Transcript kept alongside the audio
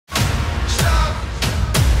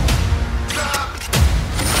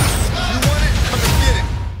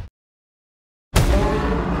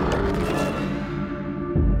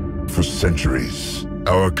centuries,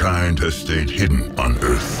 our kind has stayed hidden on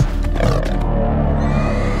Earth.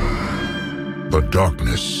 But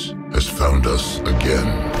darkness has found us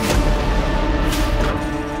again.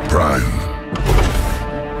 Prime.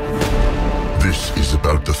 This is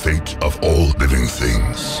about the fate of all living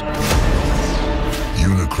things.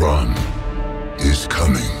 Unicron is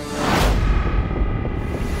coming.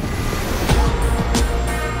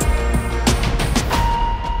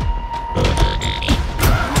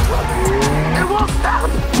 It won't stop!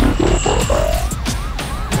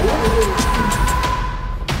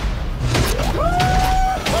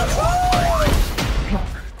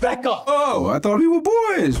 Back up! Oh, I thought we were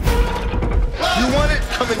boys. You want it?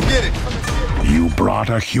 Come and get it. You brought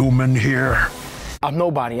a human here? I'm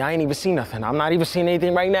nobody. I ain't even seen nothing. I'm not even seeing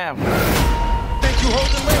anything right now. Think you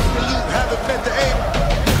holding late and you haven't met the aim.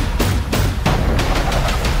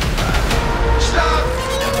 Stop!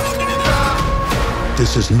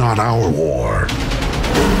 This is not our war.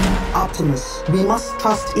 Optimus, we must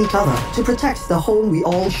trust each other to protect the home we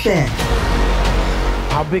all share.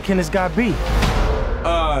 How big can this guy be?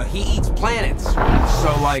 He eats planets.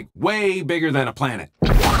 So, like, way bigger than a planet. In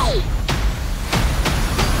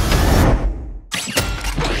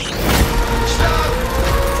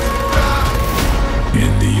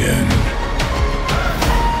the end,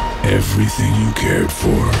 everything you cared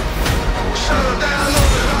for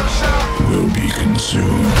will be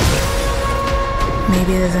consumed.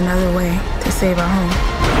 Maybe there's another way to save our home.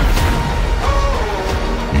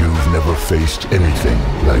 You've never faced anything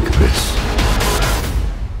like this.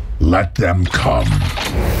 Let them come.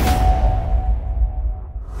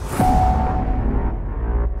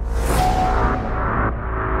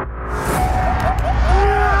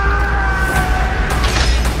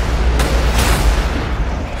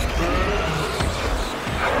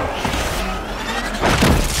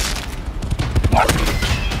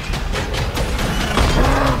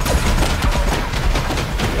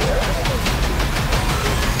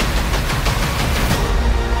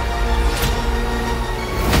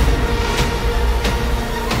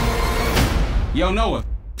 Yo, Noah,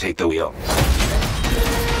 take the wheel.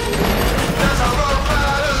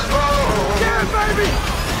 Yeah, baby!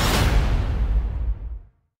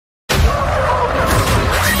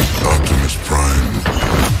 Optimus Prime.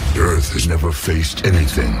 Earth has never faced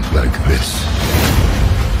anything like this.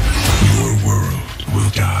 Your world will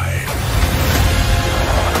die.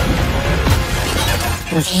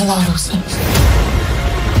 Reveal all those things.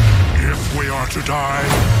 If we are to die,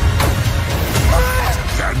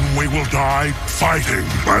 then we will die fighting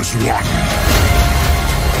as one.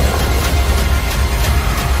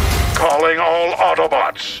 Calling all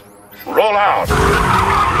Autobots. Roll out.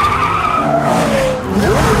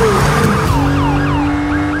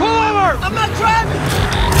 Pull over! I'm not driving!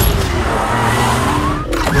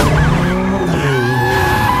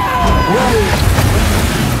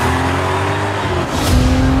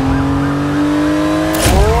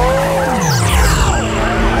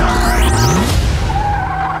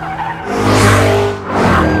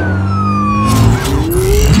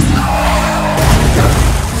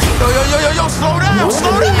 Yo, slow down!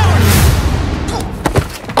 Slow down!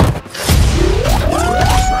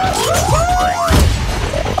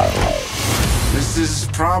 This is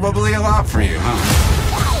probably a lot for you, huh?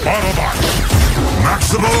 Autobots.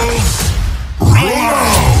 Maximals. Roll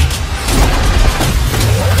out.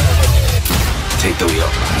 Take the wheel.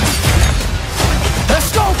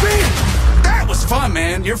 Let's go, B! That was fun,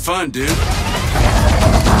 man. You're fun, dude.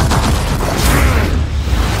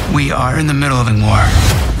 We are in the middle of a war.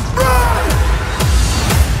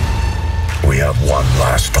 We have one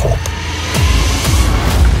last hope.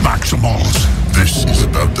 Maximals. This is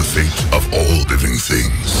about the fate of all living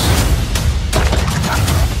things.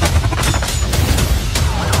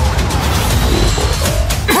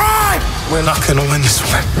 Prime! We're not gonna win this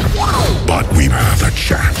one. But we have a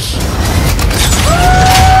chance.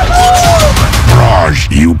 Raj,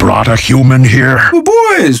 you brought a human here? We're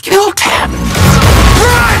boys. Kill him!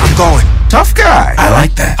 Prime! I'm going. Tough guy. I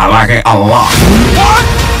like that. I like it a lot. 1,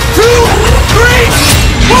 2, 3,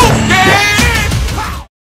 whoop! Yeah!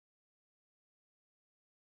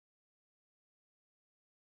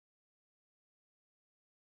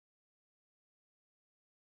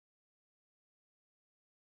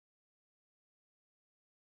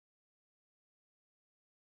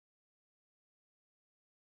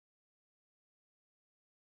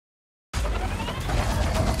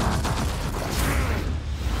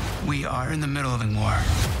 We are in the middle of a war.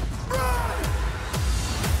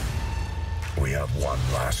 We have one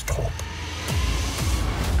last hope.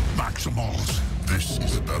 Maximals, this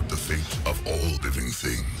is about the fate of all living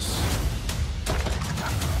things.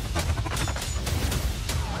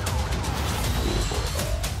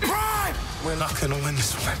 We're not gonna win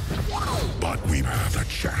this one. But we've had a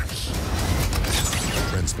chance.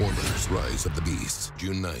 Transformers: Rise of the Beasts,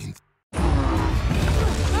 June 9th.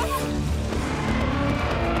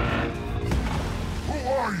 Who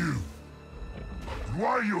are you? Why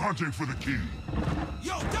are you hunting for the key?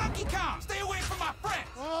 Yo, Donkey Kong, stay away from my friend.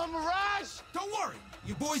 Mirage. Don't worry,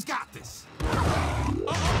 your boys got this.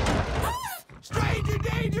 Stranger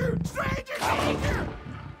danger! Stranger danger!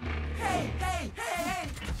 Hey, hey, hey, hey!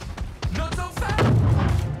 Not so fast!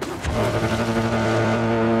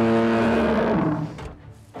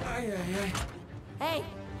 Ay, ay, ay. Hey,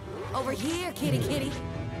 over here, kitty kitty.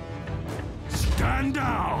 Stand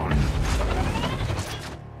down!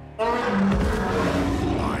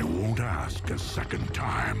 I won't ask a second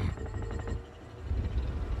time.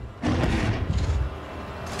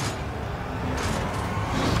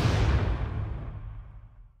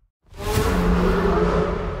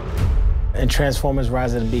 And Transformers: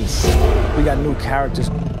 Rise of the Beasts, we got new characters,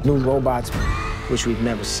 new robots, which we've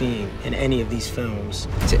never seen in any of these films.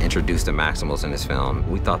 To introduce the Maximals in this film,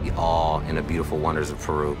 we thought the awe and the beautiful wonders of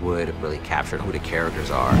Peru would really capture who the characters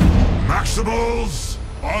are. Maximals,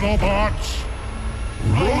 Autobots,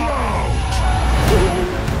 roll out!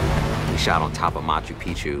 We shot on top of Machu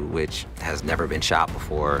Picchu, which has never been shot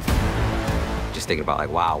before. Just thinking about, like,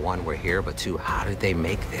 wow, one, we're here, but two, how did they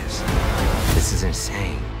make this? This is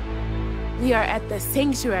insane. We are at the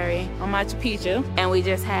sanctuary on Machu Picchu, and we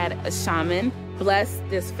just had a shaman bless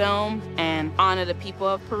this film and honor the people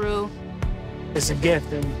of Peru. It's a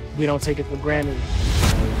gift, and we don't take it for granted.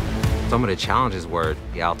 Some of the challenges were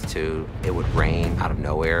the altitude. It would rain out of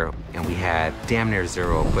nowhere, and we had damn near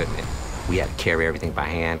zero equipment. We had to carry everything by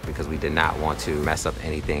hand because we did not want to mess up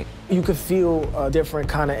anything. You could feel a different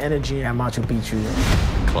kind of energy at Machu Picchu.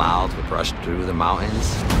 Clouds would rush through the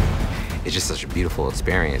mountains. It's just such a beautiful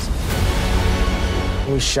experience.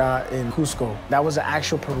 We shot in Cusco. That was an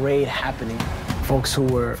actual parade happening. Folks who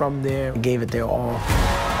were from there gave it their all.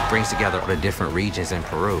 Brings together the different regions in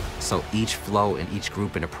Peru. So each flow and each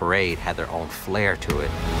group in the parade had their own flair to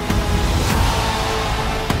it.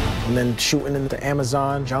 And then shooting in the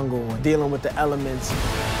Amazon jungle and dealing with the elements.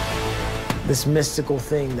 This mystical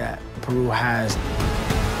thing that Peru has.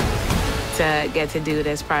 To get to do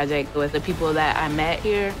this project with the people that I met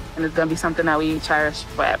here, and it's gonna be something that we cherish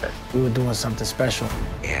forever. We were doing something special.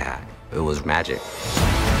 Yeah, it was magic.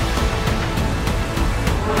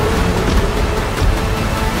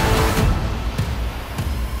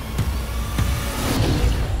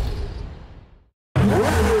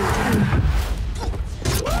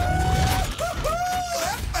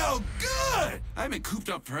 That felt good! I've been cooped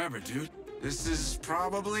up forever, dude. This is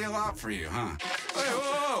probably a lot for you, huh? Hey,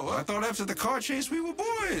 whoa, I thought after the car chase we were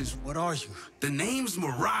boys. What are you? The name's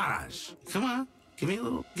Mirage. Come on, give me a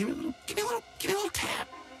little tap. Give me a little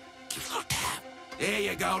tap. There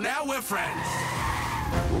you go, now we're friends.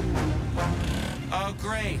 Oh,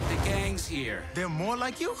 great, the gang's here. They're more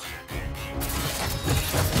like you?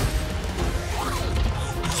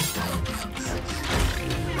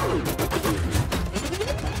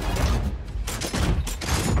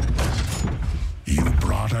 You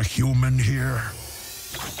brought a human here?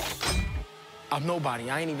 I'm nobody.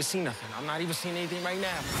 I ain't even seen nothing. I'm not even seeing anything right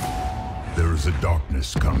now. There is a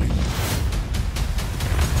darkness coming.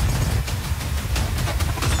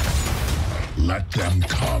 Let them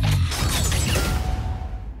come.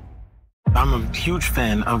 I'm a huge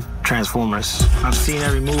fan of Transformers. I've seen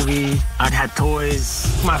every movie. I've had toys.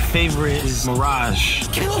 My favorite is Mirage.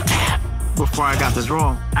 Before I got this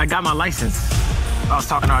role, I got my license. I was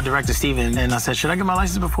talking to our director, Steven, and I said, should I get my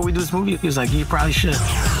license before we do this movie? He was like, you probably should.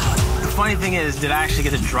 The funny thing is, did I actually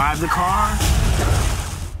get to drive the car?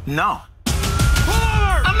 No.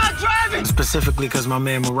 I'm not driving! Specifically because my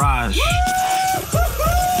man Mirage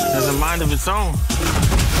has a mind of its own.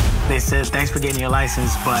 They said, thanks for getting your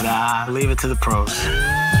license, but leave it to the pros.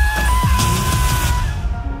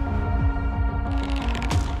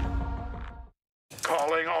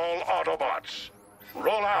 Calling all Autobots.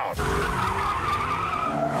 Roll out.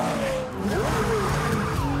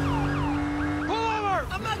 Pull over!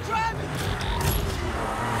 I'm not driving!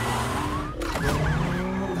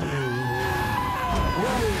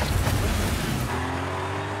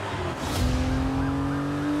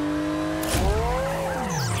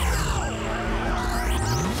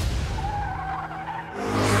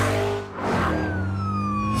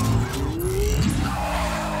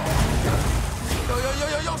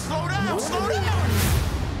 Yo, slow down, slow down!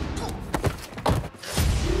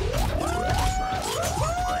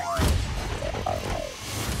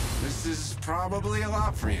 This is probably a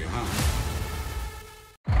lot for you, huh?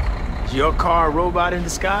 Is your car a robot in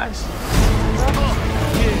disguise?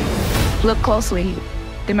 Look closely.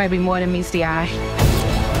 There might be more than meets the eye.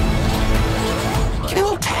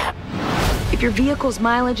 Kill tap. If your vehicle's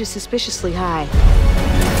mileage is suspiciously high,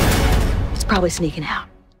 it's probably sneaking out.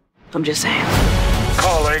 I'm just saying.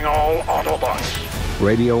 Calling all Autobots.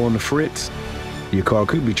 Radio on the fritz. Your car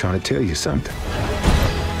could be trying to tell you something.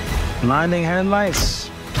 Blinding headlights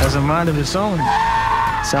has a mind of its own.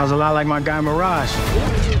 Sounds a lot like my guy Mirage.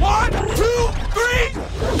 1, 2, 3!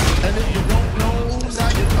 And if you don't know, now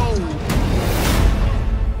you know.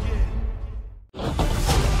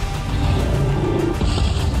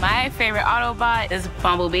 My favorite Autobot is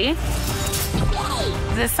Bumblebee.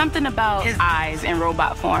 There's something about his eyes in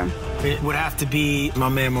robot form. It would have to be my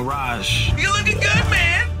man Mirage. You looking good,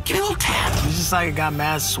 man. Kill tap. He's just like got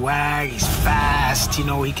mad swag. He's fast. You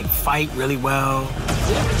know, he can fight really well.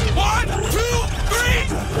 1, 2,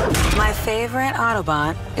 3! My favorite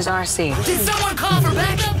Autobot is RC. Did someone call for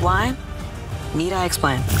backup? Why? Need I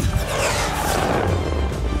explain?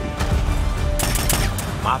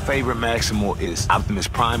 My favorite Maximal is Optimus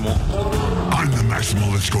Primal. I'm the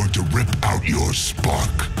Maximal that's going to rip out your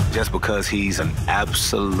spark. Just because he's an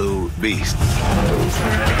absolute beast.